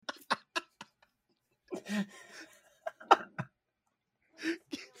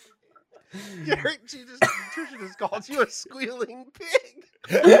Garrett, Trisha just called you a squealing pig.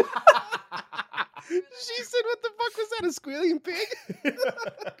 She said, "What the fuck was that? A squealing pig?"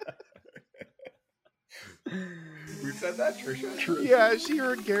 Who said that, Trisha? Yeah, she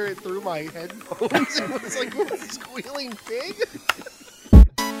heard Garrett through my headphones and was like, "What, a squealing pig?"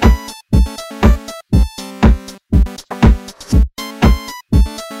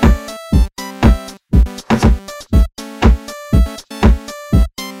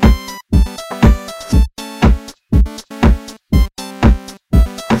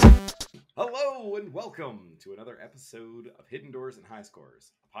 Hello and welcome to another episode of Hidden Doors and High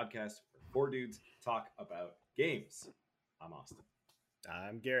Scores, a podcast where four dudes talk about games. I'm Austin.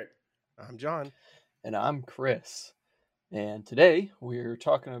 I'm Garrett. I'm John. And I'm Chris. And today we're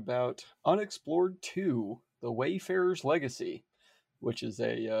talking about Unexplored 2, The Wayfarer's Legacy, which is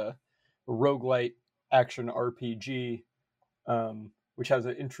a roguelite action RPG, which has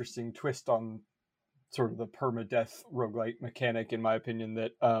an interesting twist on sort of the permadeath roguelite mechanic, in my opinion,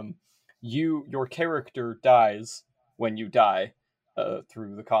 that your character dies when you die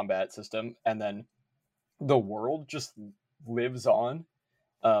through the combat system, and then the world just lives on,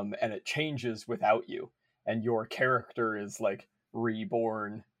 and it changes without you, and your character is like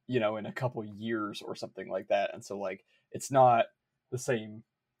reborn, in a couple years or something like that. And so like it's not the same,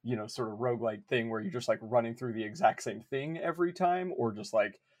 sort of roguelite thing where you're just like running through the exact same thing every time, or just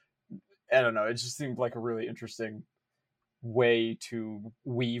like, I don't know, it just seemed like a really interesting way to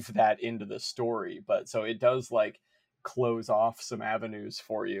weave that into the story. But so it does like close off some avenues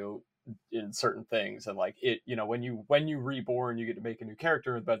for you in certain things, and like it, when you reborn, you get to make a new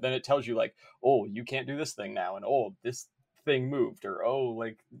character, but then it tells you like, oh, you can't do this thing now, and oh, this thing moved, or oh,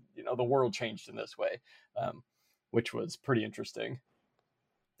 like, the world changed in this way, which was pretty interesting.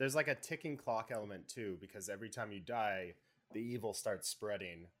 There's like a ticking clock element too, because every time you die, the evil starts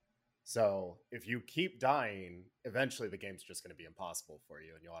spreading. So if you keep dying, eventually the game's just going to be impossible for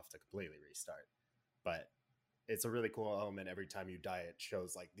you and you'll have to completely restart. But it's a really cool element. Every time you die, it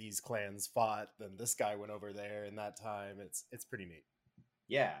shows like these clans fought, then this guy went over there in that time. It's pretty neat.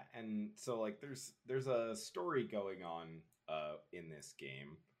 Yeah, and so like there's a story going on in this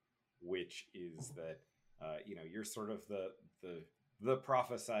game, which is that you're sort of the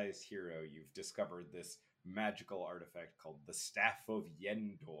prophesized hero. You've discovered this magical artifact called the Staff of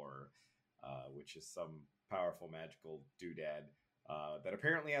Yendor, which is some powerful magical doodad that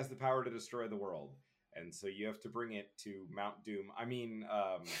apparently has the power to destroy the world. And so you have to bring it to Mount Doom. I mean,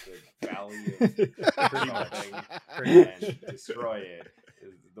 the Valley of something, and destroy it.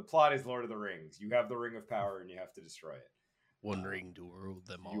 The plot is Lord of the Rings. You have the Ring of Power, and you have to destroy it. One ring to rule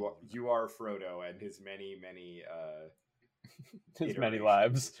them all. You are Frodo and his many his many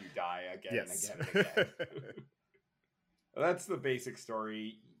lives. You die again and again and again. That's the basic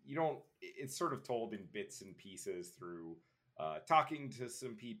story. It's sort of told in bits and pieces through talking to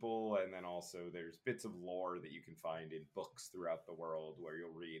some people, and then also there's bits of lore that you can find in books throughout the world where you'll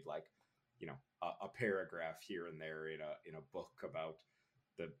read like, a paragraph here and there in a book about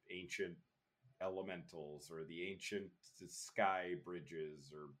the ancient elementals or the ancient sky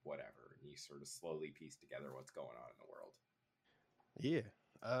bridges or whatever, and you sort of slowly piece together what's going on in the world.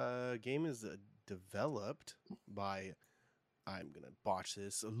 Yeah. Game is developed by, I'm going to botch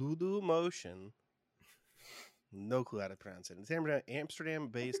this, Ludo Motion. No clue how to pronounce it. It's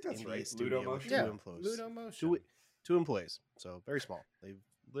Amsterdam-based indie right. studio with Yeah, two employees. Ludo Motion. Two employees, so very small. They've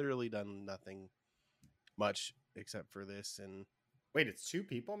literally done nothing much except for this. And Wait, it's two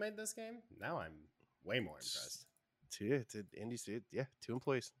people made this game? Now I'm way more impressed. it's an indie studio. Yeah, two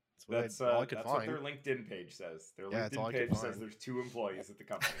employees. That's all I could that's find. what their LinkedIn page says. Their Yeah, LinkedIn page says there's two employees at the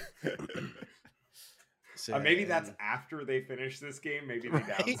company. So, maybe that's after they finish this game. Maybe they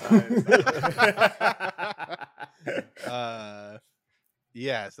Right? downsize.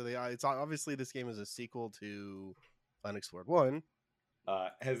 Yeah. So it's obviously this game is a sequel to Unexplored 1.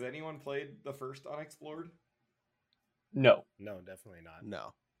 Has anyone played the first Unexplored? No. No, definitely not.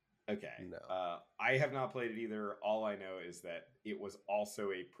 No. Okay. No. I have not played it either. All I know is that it was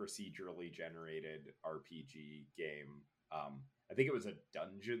also a procedurally generated RPG game. I think it was a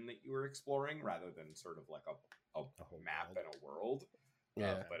dungeon that you were exploring rather than sort of like a map and a world.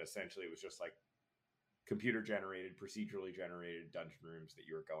 Yeah. But essentially it was just like computer generated, procedurally generated dungeon rooms that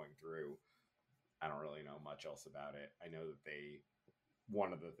you were going through. I don't really know much else about it. I know that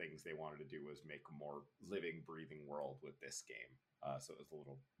one of the things they wanted to do was make a more living, breathing world with this game. So it was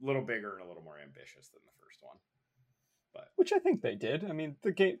a little bigger and a little more ambitious than the first one. But which I think they did. I mean,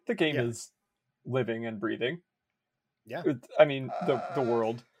 the game Yeah. is living and breathing. Yeah. I mean, the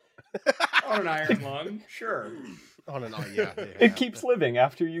world. On an iron lung, sure. On an yeah. It keeps living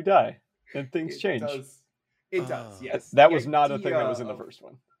after you die, and things change. It does, yes. That The was not a thing that was in the idea first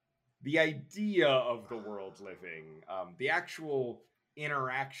one. The idea of the world living, the actual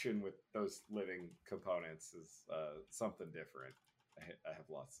interaction with those living components is something different. I have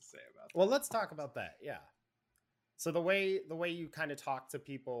lots to say about that. Well, let's talk about that. Yeah. So the way you kind of talk to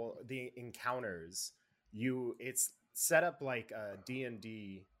people, the encounters, it's set up like a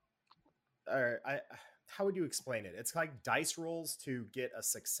D&D, or how would you explain it? It's like dice rolls to get a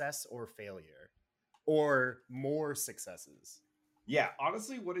success or failure, or more successes. Yeah,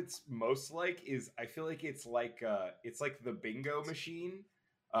 honestly, what it's most like is I feel like it's like the bingo machine,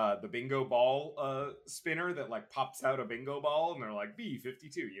 the bingo ball spinner that like pops out a bingo ball and they're like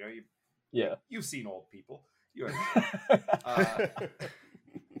B52. You know, you've seen old people. You understand.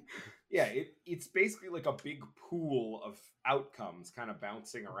 Yeah, it's basically like a big pool of outcomes kind of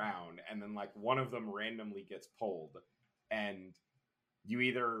bouncing around, and then like one of them randomly gets pulled, and you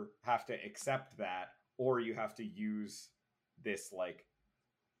either have to accept that or you have to use this like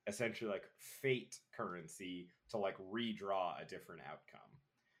essentially like fate currency to like redraw a different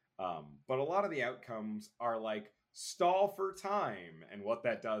outcome. But a lot of the outcomes are like stall for time, and what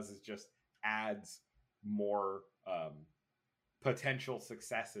that does is just adds more potential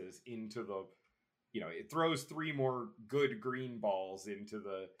successes into the, you know, it throws 3 more good green balls into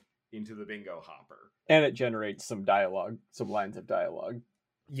the bingo hopper, and it generates some dialogue, some lines of dialogue.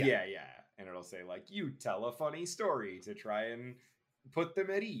 Yeah, and it'll say like, you tell a funny story to try and put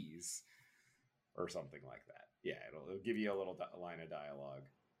them at ease or something like that. Yeah, it'll give you a little line of dialogue.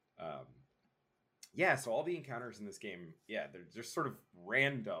 Yeah, so all the encounters in this game, yeah, they're just sort of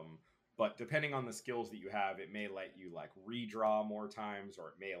random, but depending on the skills that you have, it may let you like redraw more times, or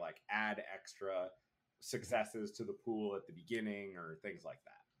it may like add extra successes to the pool at the beginning or things like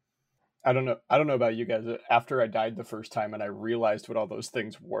that. I don't know about you guys. After I died the first time and I realized what all those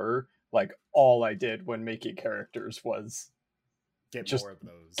things were, like all I did when making characters was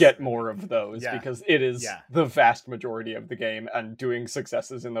get more of those because it is the vast majority of the game, and doing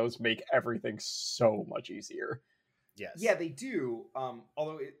successes in those make everything so much easier. Yes. Yeah, they do.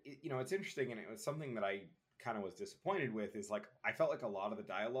 Although it you know, it's interesting, and it was something that I kind of was disappointed with, is like I felt like a lot of the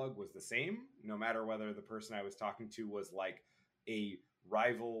dialogue was the same, no matter whether the person I was talking to was like a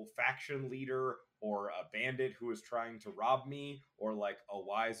rival faction leader or a bandit who was trying to rob me, or like a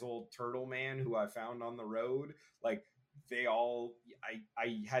wise old turtle man who I found on the road. Like they all,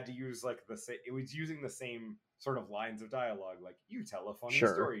 I had to use like it was using the same sort of lines of dialogue, like you tell a funny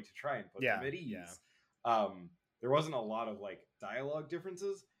story to try and put them at ease. There wasn't a lot of like dialogue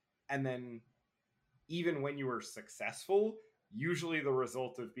differences, and then even when you were successful, usually the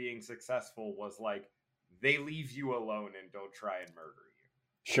result of being successful was like they leave you alone and don't try and murder you.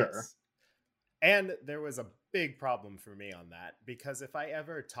 Sure. Yes. And there was a big problem for me on that, because if I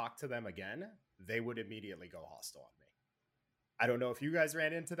ever talked to them again, they would immediately go hostile on me. I don't know if you guys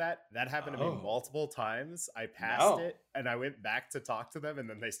ran into that. That happened to me multiple times. I passed it and I went back to talk to them, and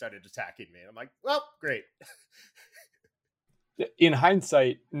then they started attacking me. And I'm like, well, great. In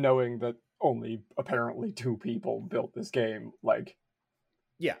hindsight, knowing that only apparently 2 people built this game, like,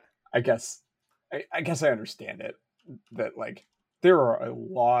 yeah, I guess I understand it, that like there are a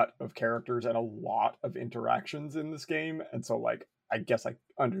lot of characters and a lot of interactions in this game, and so like I guess I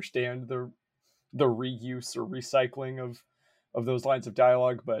understand the reuse or recycling of those lines of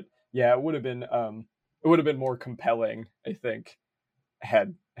dialogue. But yeah, it would have been more compelling, I think,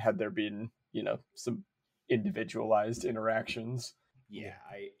 had there been, you know, some individualized interactions. Yeah,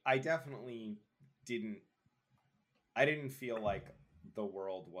 I definitely didn't feel like the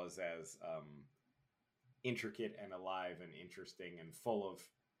world was as intricate and alive and interesting and full of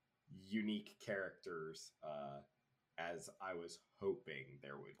unique characters as I was hoping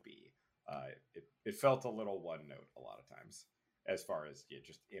there would be. It felt a little one note a lot of times as far as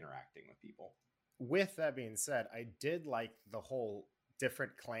just interacting with people. With that being said, I did like the whole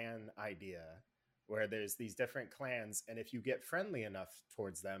different clan idea, where there's these different clans, and if you get friendly enough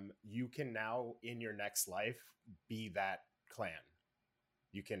towards them, you can now in your next life be that clan.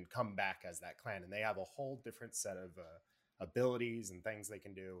 You can come back as that clan, and they have a whole different set of abilities and things they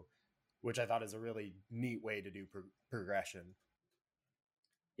can do, which I thought is a really neat way to do progression.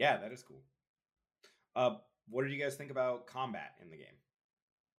 Yeah, that is cool. What did you guys think about combat in the game?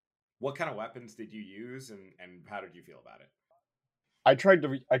 What kind of weapons did you use, and how did you feel about it? I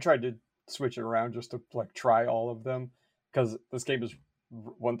tried to switch it around just to like try all of them, because this game is,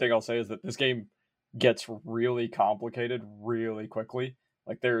 one thing I'll say is that this game gets really complicated really quickly.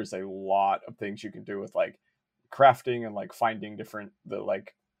 Like there's a lot of things you can do with like crafting and like finding the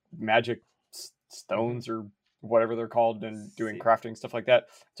magic stones or whatever they're called and doing Sick. crafting stuff like that.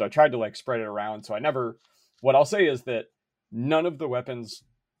 So I tried to like spread it around. So I never. What I'll say is that none of the weapons.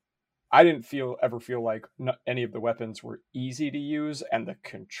 I didn't ever feel like any of the weapons were easy to use, and the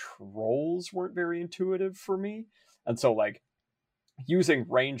controls weren't very intuitive for me. And so like using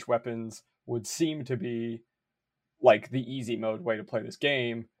range weapons would seem to be like the easy mode way to play this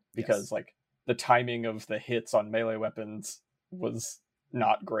game, because like the timing of the hits on melee weapons was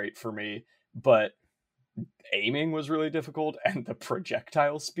not great for me, but aiming was really difficult, and the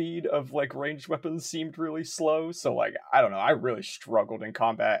projectile speed of like ranged weapons seemed really slow. So like I don't know, I really struggled in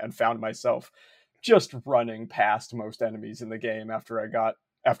combat and found myself just running past most enemies in the game after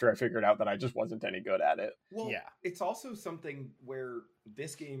I figured out that I just wasn't any good at it. Well, Yeah. it's also something where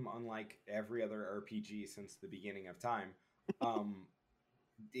this game, unlike every other RPG since the beginning of time,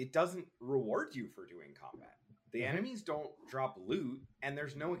 it doesn't reward you for doing combat. The enemies don't drop loot, and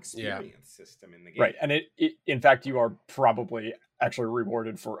there's no experience system in the game. Right, and it in fact you are probably actually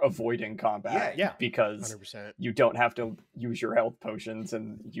rewarded for avoiding combat. Yeah. Because 100%. you don't have to use your health potions,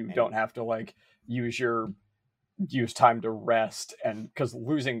 and you don't have to like use time to rest, and because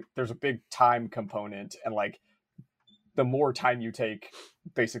there's a big time component, and like the more time you take,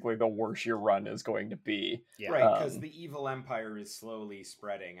 basically the worse your run is going to be. Yeah. Right, because the evil empire is slowly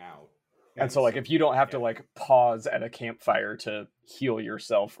spreading out. And so like if you don't have to like pause at a campfire to heal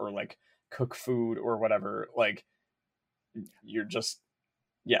yourself or like cook food or whatever, like you're just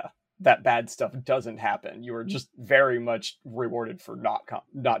that bad stuff doesn't happen. You are just very much rewarded for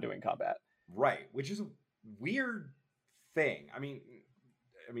not doing combat. Right, which is a weird thing. I mean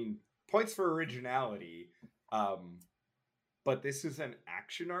points for originality, but this is an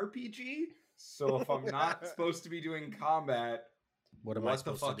action RPG, so if I'm not supposed to be doing combat, What am I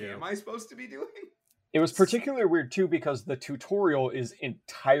supposed to do? am I supposed to be doing? It was particularly weird too because the tutorial is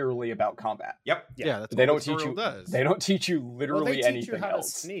entirely about combat. Yep. Yeah, that's They what don't the teach you. tutorial does. They don't teach you Well, literally they teach anything you how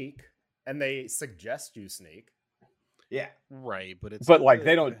else. to sneak, and they suggest you sneak. Yeah. Right, but it's But like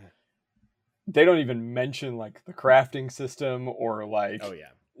they don't even mention like the crafting system or like Oh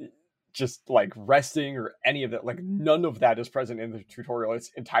yeah. just like resting or any of that. Like none of that is present in the tutorial.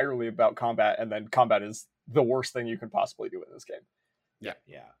 It's entirely about combat, and then combat is the worst thing you can possibly do in this game.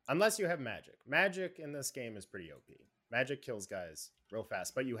 Yeah. Unless you have magic. Magic in this game is pretty OP. Magic kills guys real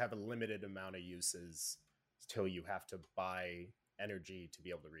fast, but you have a limited amount of uses till you have to buy energy to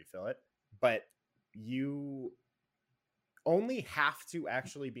be able to refill it. But you only have to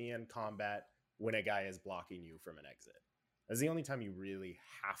actually be in combat when a guy is blocking you from an exit. That's the only time you really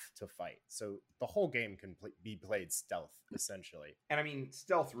have to fight. So the whole game can be played stealth, essentially. And I mean,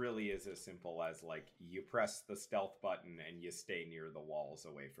 stealth really is as simple as like you press the stealth button and you stay near the walls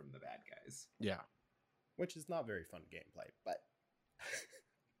away from the bad guys. Yeah. Which is not very fun gameplay, but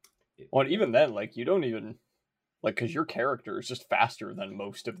Well, and even then, like you don't even like because your character is just faster than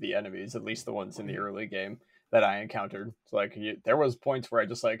most of the enemies, at least the ones in the early game that I encountered. So like there was points where I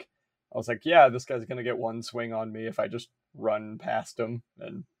was like, yeah, this guy's gonna get one swing on me if I just run past him,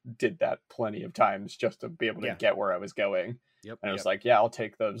 and did that plenty of times just to be able to get where I was going. Yep. And I was like, yeah, I'll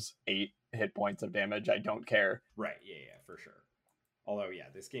take those 8 hit points of damage. I don't care. Right, yeah, for sure. Although, yeah,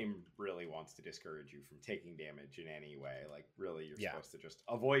 this game really wants to discourage you from taking damage in any way. Like, really, you're supposed to just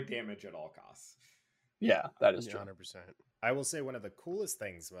avoid damage at all costs. Yeah, that is true. 100%. I will say one of the coolest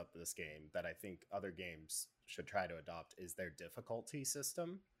things about this game that I think other games should try to adopt is their difficulty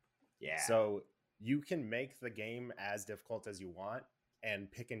system. Yeah. So you can make the game as difficult as you want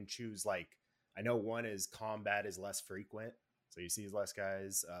and pick and choose. Like, I know one is combat is less frequent, so you see less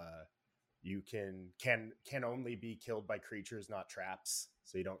guys. You can only be killed by creatures, not traps.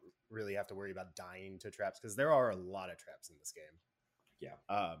 So you don't really have to worry about dying to traps, because there are a lot of traps in this game.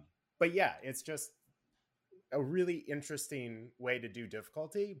 Yeah. But yeah, it's just a really interesting way to do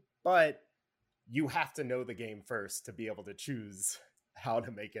difficulty, but you have to know the game first to be able to choose how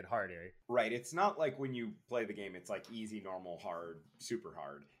to make it harder. Right. It's not like when you play the game, it's like easy, normal, hard, super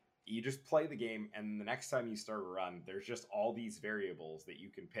hard. You just play the game, and the next time you start a run, there's just all these variables that you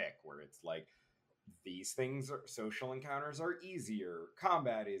can pick where it's like, these things are social encounters are easier,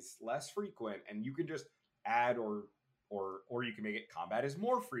 combat is less frequent, and you can just add or you can make it combat is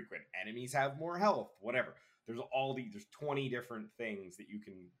more frequent, enemies have more health, whatever. There's 20 different things that you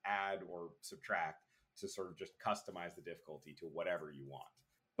can add or subtract to sort of just customize the difficulty to whatever you want.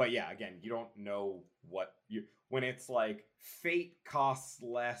 But yeah, again, you don't know when it's like fate costs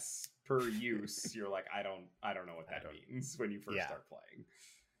less per use, you're like, I don't know what that means when you first start playing.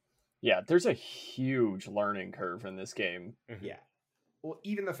 Yeah, there's a huge learning curve in this game. Yeah. Well,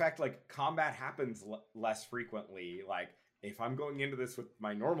 even the fact like combat happens less frequently, like if I'm going into this with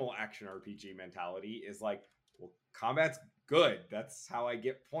my normal action RPG mentality, is like, well, combat's good. That's how I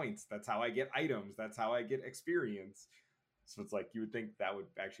get points. That's how I get items. That's how I get experience. So it's like, you would think that would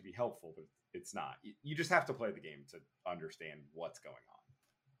actually be helpful, but it's not. You just have to play the game to understand what's going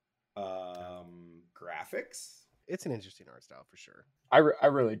on. Graphics? It's an interesting art style for sure. I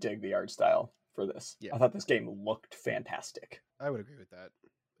really dig the art style for this. Yeah. I thought this game looked fantastic. I would agree with that.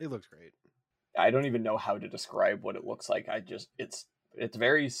 It looks great. I don't even know how to describe what it looks like. It's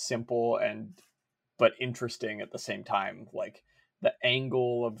very simple but interesting at the same time. Like the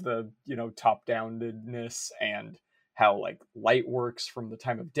angle of the, top downedness and how like light works from the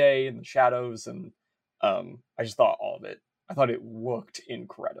time of day and the shadows, and I just thought all of it. I thought it looked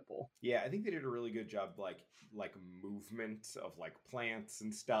incredible. Yeah, I think they did a really good job, like movement of like plants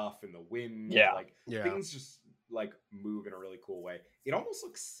and stuff and the wind. Yeah. Like things just like move in a really cool way. It almost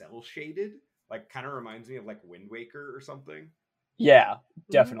looks cell shaded, like kind of reminds me of like Wind Waker or something. Yeah,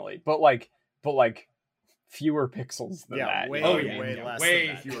 definitely. But like fewer pixels than that. Way less way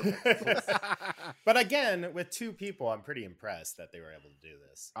than that. fewer pixels. But again, with 2 people, I'm pretty impressed that they were able to do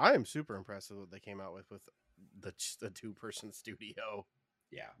this. I am super impressed with what they came out with the 2-person studio.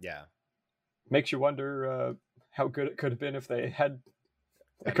 Yeah. Makes you wonder how good it could have been if they had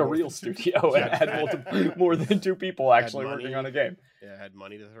like a real studio and had more than 2 people actually working on a game. Yeah, had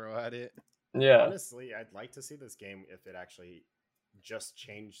money to throw at it. Yeah. Honestly, I'd like to see this game if it actually just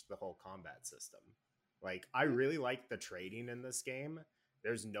changed the whole combat system. Like, I really like the trading in this game.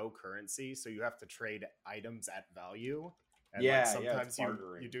 There's no currency, so you have to trade items at value. And sometimes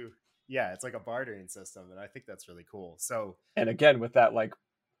you do. Yeah, it's like a bartering system, and I think that's really cool. So, and again, with that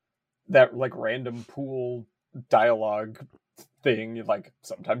random pool dialogue thing, like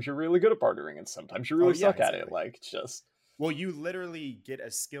sometimes you're really good at bartering and sometimes you really suck at it. Like, just well, you literally get a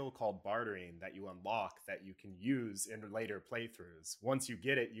skill called bartering that you unlock that you can use in later playthroughs. Once you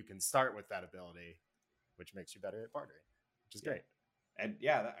get it, you can start with that ability, which makes you better at bartering, which is great. And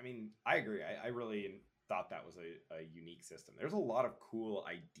I agree. I really thought that was a unique system. There's a lot of cool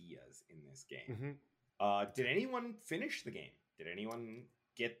ideas in this game. Mm-hmm. Did anyone finish the game? Did anyone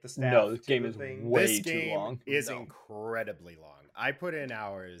get the staff? No, this game is way too long. This game is incredibly long. I put in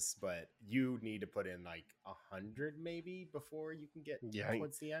hours, but you need to put in like 100 maybe before you can get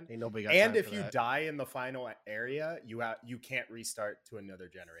towards the end. Ain't nobody got and time if for you that. die in the final area, you can't restart to another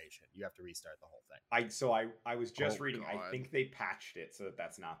generation. You have to restart the whole thing. I was just reading. God. I think they patched it so that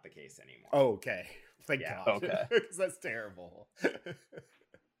that's not the case anymore. Oh, okay. Thank God. Okay. Because that's terrible.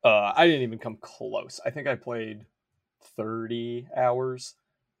 I didn't even come close. I think I played 30 hours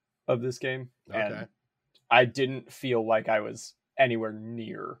of this game, and I didn't feel like I was anywhere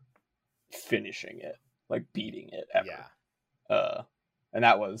near finishing it, like beating it ever. Yeah. And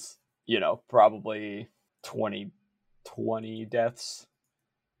that was, probably 20 deaths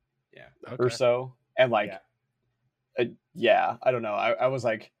or so. And like, I don't know. I was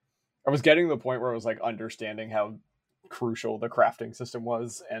getting to the point where I was like understanding how crucial the crafting system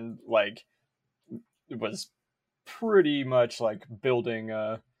was, and like it was pretty much like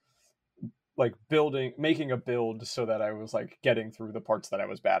making a build so that I was like getting through the parts that I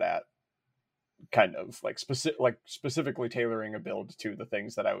was bad at, kind of like specifically tailoring a build to the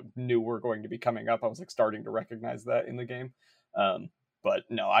things that I knew were going to be coming up. I was like starting to recognize that in the game. But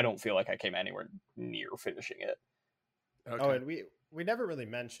no, I don't feel like I came anywhere near finishing it. Okay. Oh, and we never really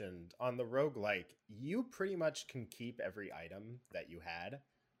mentioned on the roguelike, you pretty much can keep every item that you had.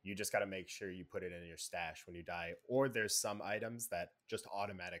 You just got to make sure you put it in your stash when you die, or there's some items that just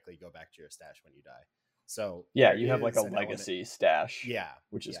automatically go back to your stash when you die. So yeah, you have like a legacy stash,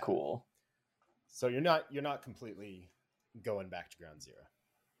 which is cool. So you're not completely going back to ground zero.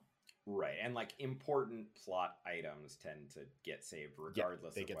 Right, and like important plot items tend to get saved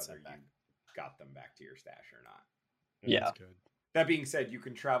regardless of whether you got them back to your stash or not. Yeah. That's good. That being said, you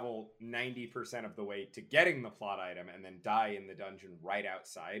can travel 90% of the way to getting the plot item and then die in the dungeon right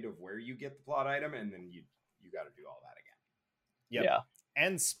outside of where you get the plot item, and then you got to do all that again. Yep. Yeah.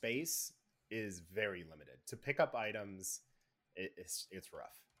 And space is very limited. To pick up items, it's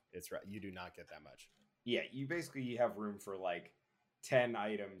rough. It's rough. You do not get that much. Yeah, you basically have room for like 10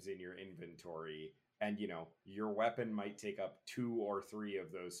 items in your inventory, and your weapon might take up 2 or 3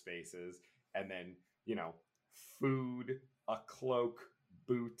 of those spaces, and then food, a cloak,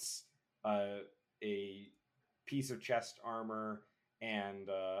 boots, a piece of chest armor, and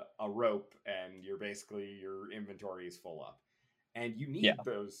a rope, and your inventory is full up. And you need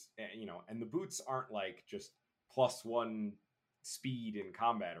those, and the boots aren't like just +1 speed in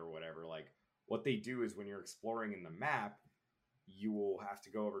combat or whatever. Like, what they do is when you're exploring in the map, you will have to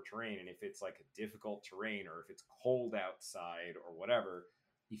go over terrain, and if it's like a difficult terrain or if it's cold outside or whatever,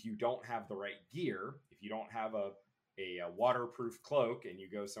 if you don't have the right gear, if you don't have a waterproof cloak and you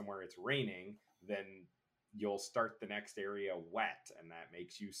go somewhere it's raining, then you'll start the next area wet, and that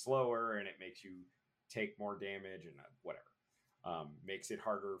makes you slower and it makes you take more damage and whatever. Makes it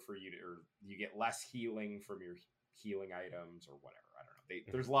harder for you to, or you get less healing from your healing items or whatever. I don't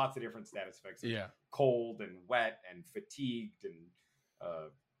know. There's lots of different status effects. Yeah. Cold and wet and fatigued and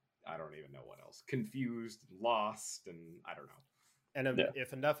I don't even know what else. Confused and lost and I don't know. And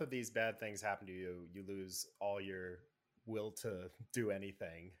if enough of these bad things happen to you, you lose all your will to do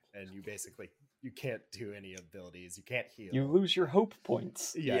anything, and you can't do any abilities. You can't heal. You lose your hope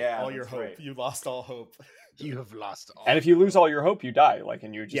points. Yeah, all your hope. Right. You lost all hope. You have lost all. And if you lose all your hope, you die. Like,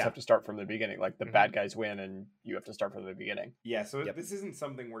 and you just have to start from the beginning. Like the Mhm. bad guys win, and you have to start from the beginning. Yeah, so this isn't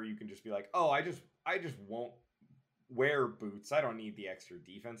something where you can just be like, oh, I just won't wear boots. I don't need the extra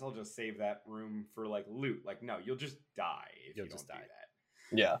defense. I'll just save that room for like loot. Like, no, you'll just die if you don't do that.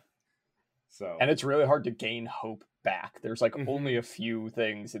 Yeah. So, And it's really hard to gain hope back. There's like Mhm. only a few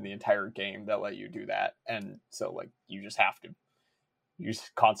things in the entire game that let you do that. And so like you just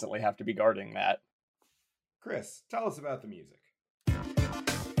constantly have to be guarding that. Chris, tell us about the music.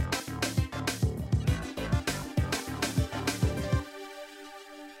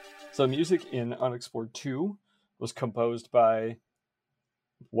 So music in Unexplored 2 was composed by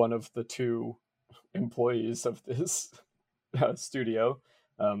one of the two employees of this studio.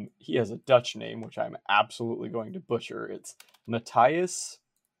 He has a Dutch name, which I'm absolutely going to butcher. It's Matthias.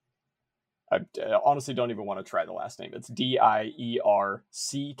 I honestly don't even want to try the last name. It's Dierckx.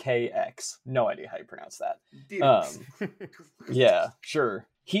 No idea how you pronounce that. Yeah, sure.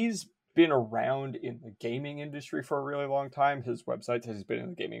 He's been around in the gaming industry for a really long time. His website says he's been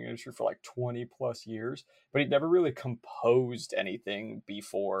in the gaming industry for like 20 plus years, but he'd never really composed anything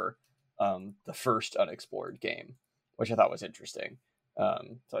before the first Unexplored game, which I thought was interesting.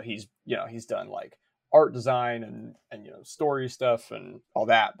 So he's done like art design and story stuff and all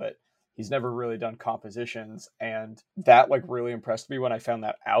that, but he's never really done compositions, and that like really impressed me when I found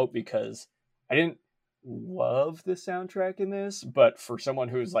that out, because I didn't love the soundtrack in this, but for someone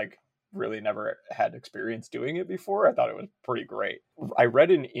who's like really never had experience doing it before, I thought it was pretty great. I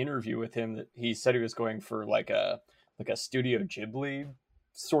read an interview with him that he said he was going for like a Studio Ghibli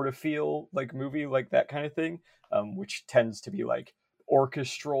sort of feel, like movie, like that kind of thing, which tends to be like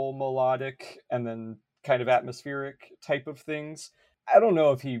orchestral, melodic, and then kind of atmospheric type of things. I don't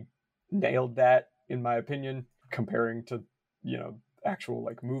know if he nailed that, in my opinion, comparing to actual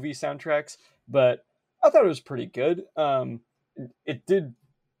like movie soundtracks, but I thought it was pretty good. It did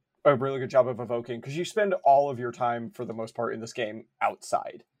a really good job of evoking, because you spend all of your time for the most part in this game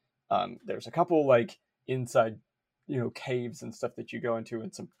outside. There's a couple like inside caves and stuff that you go into,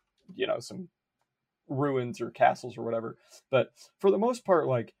 and some ruins or castles or whatever, but for the most part,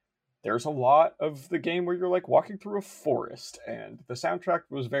 like, there's a lot of the game where you're like walking through a forest, and the soundtrack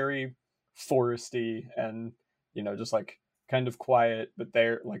was very foresty and just like kind of quiet, but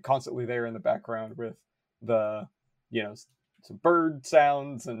they're like constantly there in the background with the some bird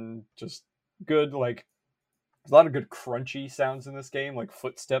sounds and just good, like, there's a lot of good crunchy sounds in this game, like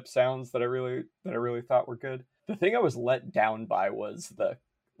footstep sounds that I really thought were good. The thing I was let down by was the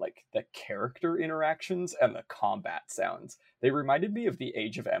character interactions and the combat sounds. They reminded me of the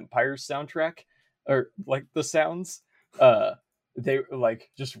Age of Empires soundtrack, or like the sounds. They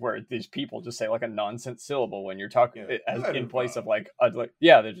like just where these people just say like a nonsense syllable when you're talking, as in place of like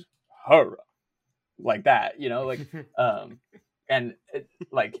they're just horror, like that, and it,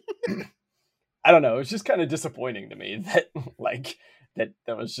 like I don't know, it's just kind of disappointing to me that like that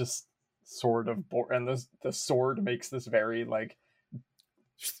was just sort of boring, and the sword makes this very like,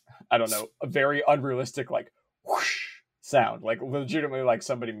 I don't know, a very unrealistic like whoosh sound, like legitimately like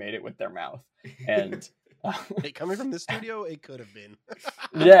somebody made it with their mouth. And hey, coming from the studio, it could have been.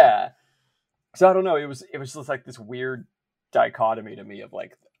 Yeah. So I don't know, it was just like this weird dichotomy to me of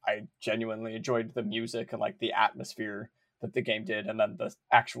like, I genuinely enjoyed the music and like the atmosphere that the game did, and then the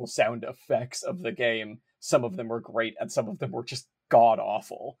actual sound effects of the game, some of them were great and some of them were just god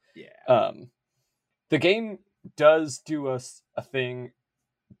awful. Yeah. The game does do a thing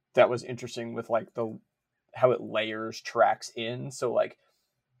that was interesting with like how it layers tracks in. So like,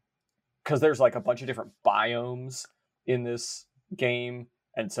 because there's like a bunch of different biomes in this game,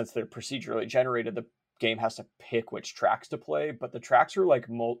 and since they're procedurally generated, the game has to pick which tracks to play, but the tracks are like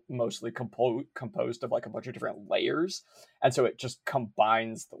mostly composed of like a bunch of different layers, and so it just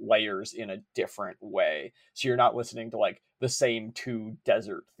combines the layers in a different way, so you're not listening to like the same two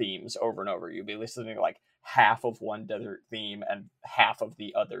desert themes over and over. You'll be listening to like half of one desert theme and half of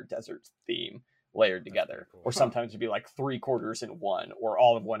the other desert theme layered together. cool. Or sometimes it'd be like 3/4 in one, or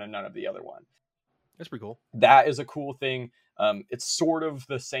all of one and none of the other one. That's pretty cool. That is a cool thing. It's sort of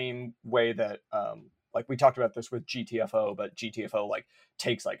the same way that like we talked about this with GTFO, but GTFO like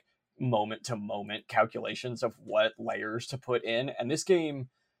takes like moment to moment calculations of what layers to put in, and this game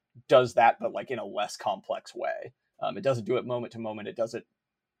does that, but like in a less complex way. It doesn't do it moment to moment. It does it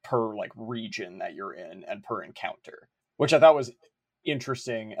per like region that you're in and per encounter, which I thought was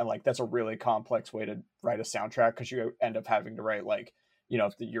interesting. And like that's a really complex way to write a soundtrack, because you end up having to write like, you know,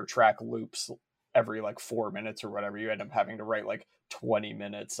 if your track loops every like 4 minutes or whatever, you end up having to write like 20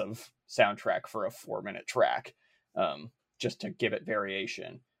 minutes of soundtrack for a 4-minute track, just to give it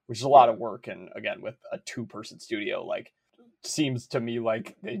variation, which is a lot of work. And again, with a 2-person studio, like seems to me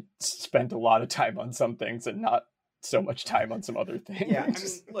like they spent a lot of time on some things and not so much time on some other things. Yeah, I mean,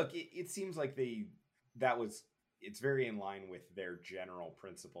 look, it seems like it's very in line with their general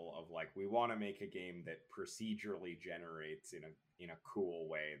principle of like, we want to make a game that procedurally generates in a cool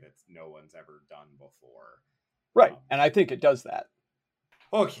way that no one's ever done before. Right. And I think it does that.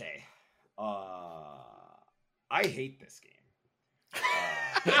 Okay. I hate this game.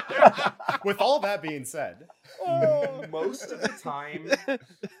 With all that being said, most of the time,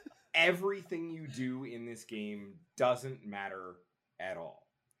 everything you do in this game doesn't matter at all.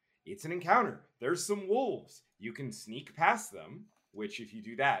 It's an encounter. There's some wolves. You can sneak past them, which if you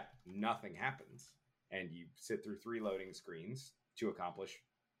do that, nothing happens. And you sit through 3 loading screens to accomplish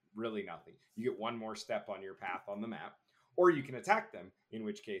really nothing. You get one more step on your path on the map. Or you can attack them, in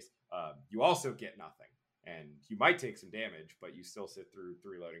which case you also get nothing. And you might take some damage, but you still sit through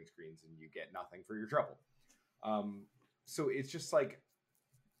 3 loading screens and you get nothing for your trouble. So it's just like,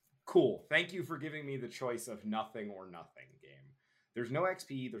 cool. Thank you for giving me the choice of nothing or nothing game. There's no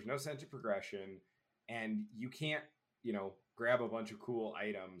XP, there's no sense of progression, and you can't, you know, grab a bunch of cool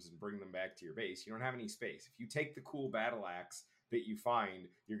items and bring them back to your base. You don't have any space. If you take the cool battle axe that you find,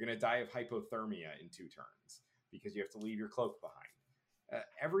 you're going to die of hypothermia in 2 turns because you have to leave your cloak behind.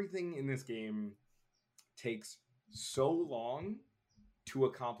 Everything in this game takes so long to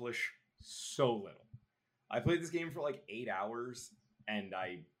accomplish so little. I played this game for like 8 hours, and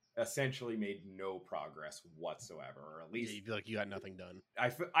I essentially made no progress whatsoever, or at least you feel like you got nothing done.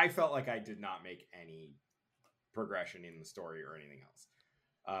 I felt like I did not make any progression in the story or anything else.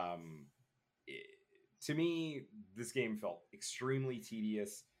 To me, this game felt extremely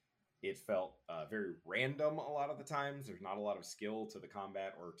tedious. It felt very random a lot of the times. There's not a lot of skill to the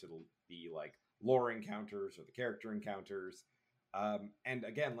combat or to the like lore encounters or the character encounters. And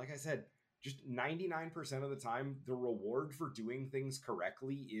again, like I said, just 99% of the time, the reward for doing things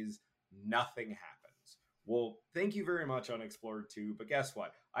correctly is nothing happens. Well, thank you very much, Unexplored 2, but guess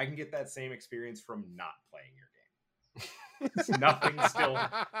what? I can get that same experience from not playing your game.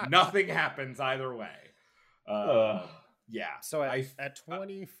 Nothing happens either way. Yeah. So at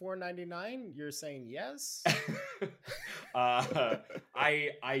 $24.99, you're saying yes?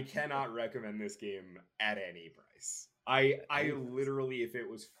 I cannot recommend this game at any price. I literally, if it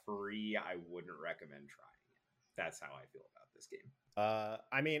was free, I wouldn't recommend trying it. That's how I feel about this game.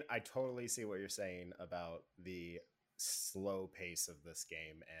 I mean, I totally see what you're saying about the slow pace of this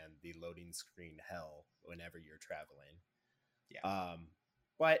game and the loading screen hell whenever you're traveling. Yeah.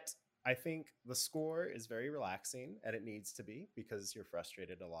 But I think the score is very relaxing, and it needs to be, because you're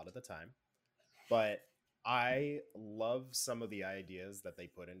frustrated a lot of the time. But I love some of the ideas that they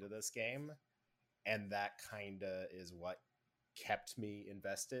put into this game, and that kind of is what kept me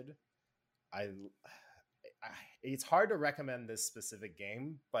invested. It's hard to recommend this specific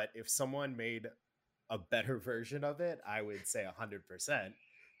game, but if someone made a better version of it, I would say 100%.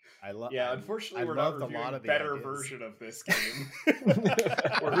 Unfortunately, we're not reviewing a better version of this game.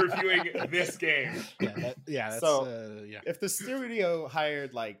 We're reviewing this game. If the studio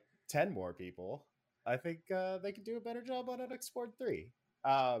hired like 10 more people, I think they could do a better job on Unexplored 3.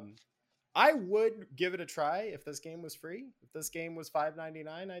 I would give it a try if this game was free. If this game was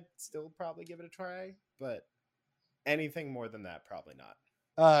 $5.99, I'd still probably give it a try. But anything more than that, probably not.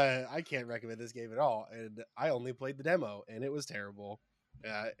 I can't recommend this game at all, and I only played the demo, and it was terrible.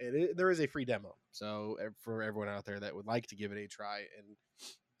 There is a free demo, so for everyone out there that would like to give it a try and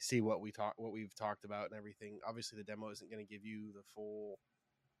see what we've talked about and everything. Obviously, the demo isn't going to give you the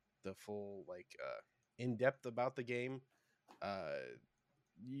full like in depth about the game.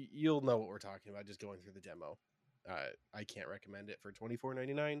 You'll know what we're talking about just going through the demo. I can't recommend it for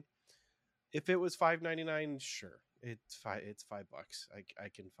 $24.99. If it was $5.99, sure, it's $5. I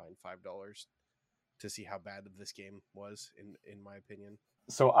can find $5 to see how bad this game was, in my opinion.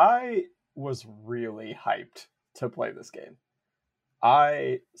 So I was really hyped to play this game.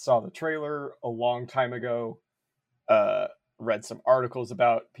 I saw the trailer a long time ago, read some articles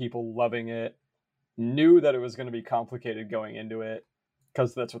about people loving it, knew that it was going to be complicated going into it,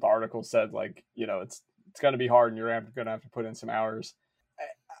 because that's what the article said. Like, it's going to be hard and you're going to have to put in some hours.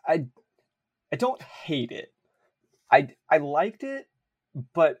 I don't hate it. I liked it,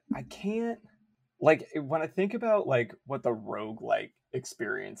 but I can't, like, when I think about like what the roguelike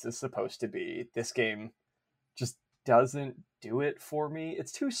experience is supposed to be, this game just doesn't do it for me.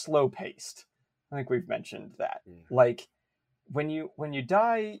 It's too slow paced. I think we've mentioned that. Like, when you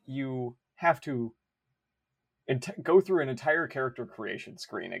die, you have to go through an entire character creation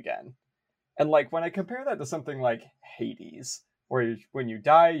screen again. And like, when I compare that to something like Hades, where when you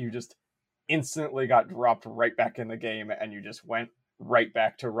die, you just instantly got dropped right back in the game and you just went right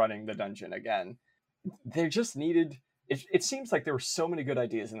back to running the dungeon again. They just needed, it seems like there were so many good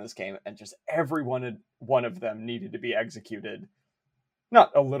ideas in this game, and just every one of them needed to be executed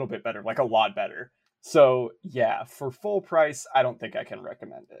not a little bit better, like a lot better. So yeah, for full price, I don't think I can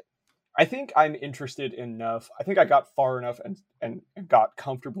recommend it. I think I'm interested enough. I think I got far enough and got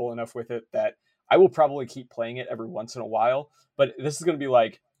comfortable enough with it that I will probably keep playing it every once in a while. But this is going to be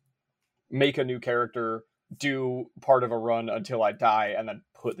like, make a new character, do part of a run until I die, and then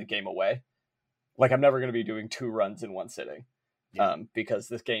put the game away. Like, I'm never going to be doing 2 runs in one sitting, because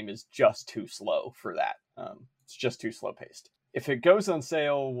this game is just too slow for that. It's just too slow paced. If it goes on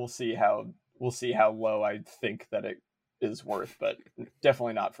sale, we'll see how low I think that it is worth, but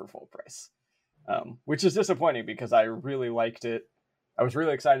definitely not for full price. Which is disappointing because I really liked it. I was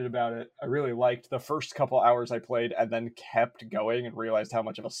really excited about it. I really liked the first couple hours I played, and then kept going and realized how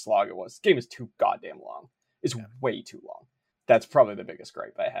much of a slog it was. This game is too goddamn long. It's way too long. That's probably the biggest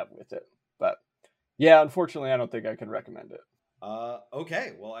gripe I have with it. But yeah, unfortunately, I don't think I can recommend it.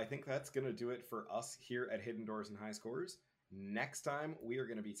 Okay, well, I think that's going to do it for us here at Hidden Doors and High Scores. Next time, we are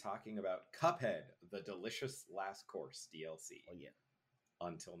going to be talking about Cuphead, the Delicious Last Course DLC. Oh, yeah.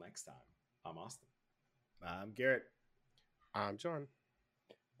 Until next time, I'm Austin. I'm Garrett. I'm John.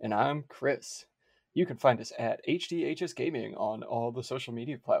 And I'm Chris. You can find us at HDHS Gaming on all the social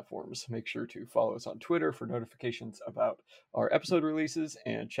media platforms. Make sure to follow us on Twitter for notifications about our episode releases,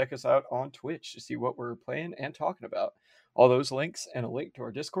 and check us out on Twitch to see what we're playing and talking about. All those links and a link to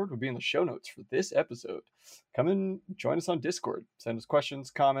our Discord will be in the show notes for this episode. Come and join us on Discord. Send us questions,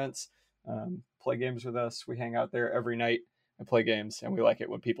 comments, play games with us. We hang out there every night and play games, and we like it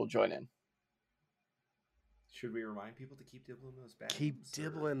when people join in. Should we remind people to keep dibbling those babs? Keep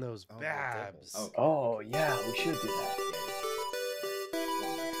dibbling those babs. Okay. Oh, yeah, we should do that.